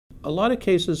A lot of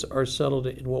cases are settled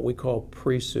in what we call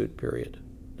pre-suit period.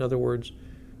 In other words,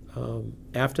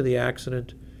 after the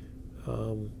accident,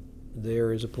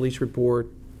 there is a police report,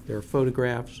 there are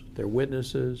photographs, there are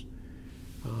witnesses.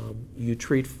 You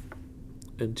treat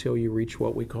until you reach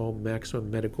what we call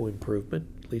maximum medical improvement,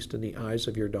 at least in the eyes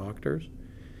of your doctors.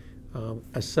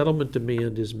 A settlement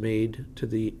demand is made to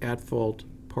the at-fault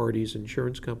party's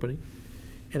insurance company.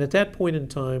 And at that point in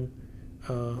time,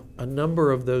 a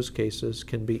number of those cases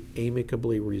can be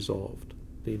amicably resolved.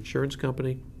 The insurance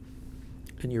company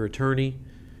and your attorney,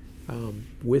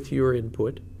 with your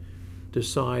input,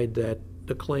 decide that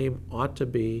the claim ought to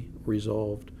be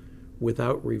resolved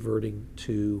without reverting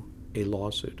to a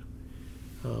lawsuit.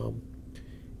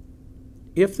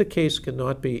 If the case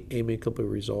cannot be amicably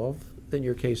resolved, then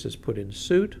your case is put in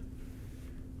suit.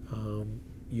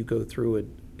 You go through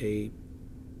a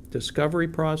discovery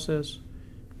process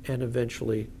and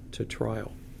eventually to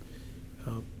trial.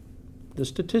 The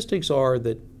statistics are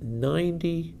that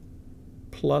 90+%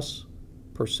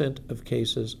 of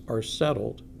cases are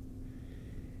settled,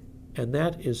 and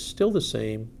that is still the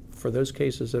same for those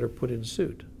cases that are put in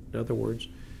suit. In other words,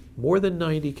 more than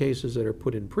 90 cases that are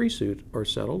put in pre-suit are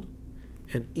settled,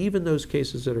 and even those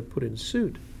cases that are put in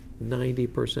suit,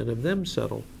 90% of them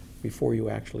settle before you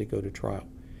actually go to trial.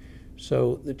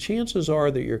 So the chances are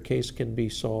that your case can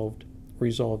be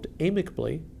resolved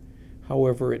amicably.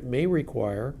 However, it may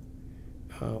require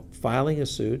filing a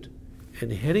suit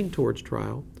and heading towards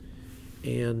trial,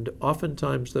 and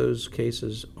oftentimes those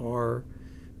cases are,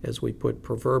 as we put,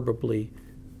 proverbially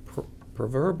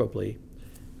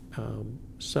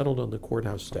settled on the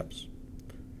courthouse steps.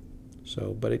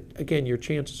 So, but again, your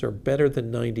chances are better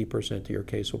than 90% of your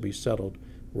case will be settled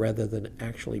rather than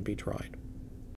actually be tried.